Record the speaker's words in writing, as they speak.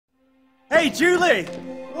Hey, Julie!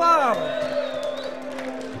 Wow!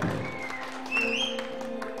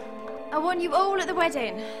 I want you all at the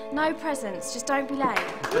wedding. No presents, just don't be late.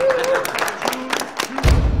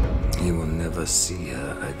 You will never see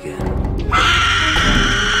her again.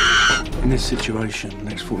 In this situation, the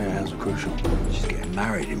next 48 hours are crucial. She's getting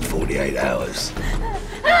married in 48 hours.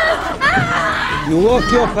 You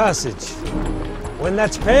walk your passage. When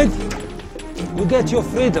that's paid, you get your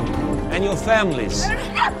freedom and your families.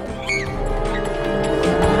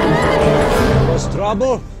 Cause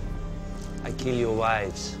trouble, I kill your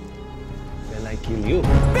wives. Then I kill you.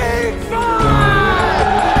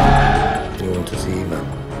 Do you want to see Ivan?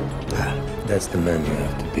 That's the man you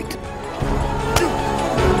have to beat.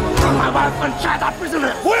 My wife and child are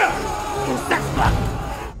prisoners! Where? In sex block!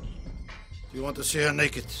 You want to see her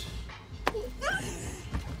naked?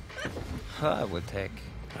 I would take.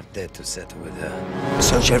 I dare to settle with her.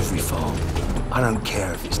 Search every farm. I don't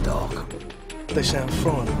care if it's dark. They sound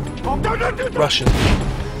foreign. Oh, don't. Russian.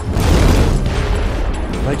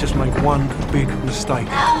 They just made one big mistake.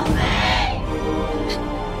 Help me!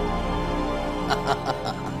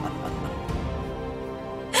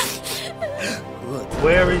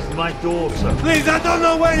 Where is my daughter? Please, I don't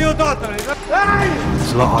know where your daughter is. Hey!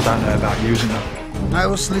 There's a lot I don't know about using her. I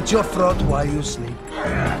will slit your throat while you sleep. So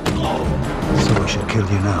I should kill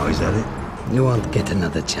you now, is that it? You won't get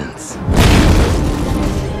another chance.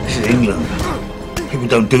 This is England. People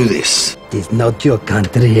don't do this. It's not your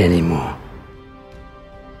country anymore.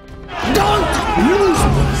 Don't lose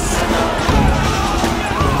this!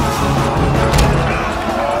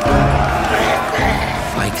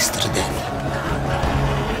 Fight to the death.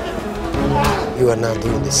 You are now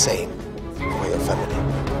doing the same for your family.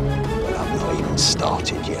 But I've not even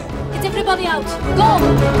started yet. Get everybody out! Go!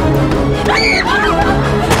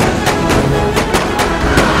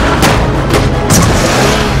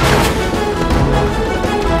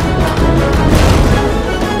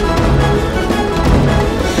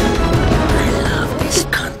 I love this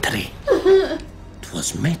country. It was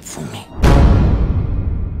made for me.